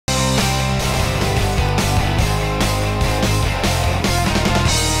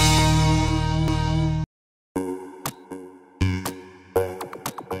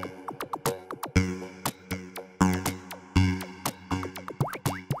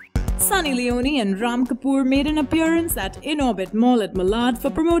Sunny Leone and Ram Kapoor made an appearance at In-Orbit Mall at Malad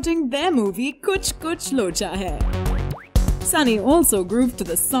for promoting their movie Kuch Kuch Locha Hai. Sunny also grooved to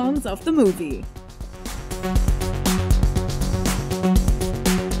the songs of the movie.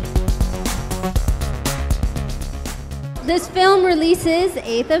 This film releases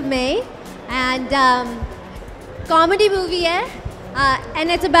 8th of May and comedy movie hai,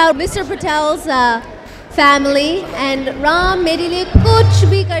 and it's about Mr. Patel's family and Ram mere liye kuch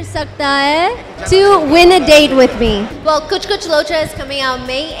bhi kar sakta hai to win a date with me. Well, Kuch Kuch Locha is coming out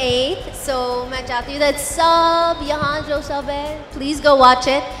May 8th, so मैं चाहती हूँ that सब यहाँ जो सब है, please go watch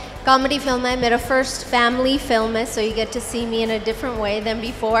it. Comedy film है, मेरा first family film है, so you get to see me in a different way than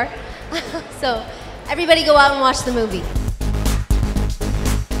before. So everybody go out and watch the movie.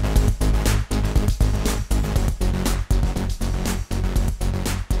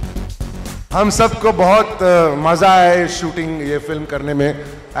 हम सबको बहुत मजा आया शूटिंग ये फिल्म करने में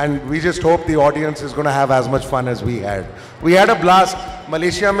and we just hope the audience is gonna have as much fun as we had a blast.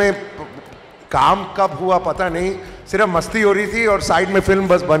 Malaysia में काम कब हुआ पता नहीं, सिर्फ मस्ती हो रही थी और साइड में फिल्म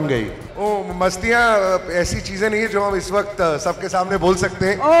बस बन गई। वो मस्तियाँ ऐसी चीजें नहीं है जो हम इस वक्त सबके सामने बोल सकते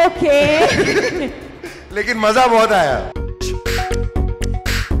हैं। ओके लेकिन मजा बहुत आया।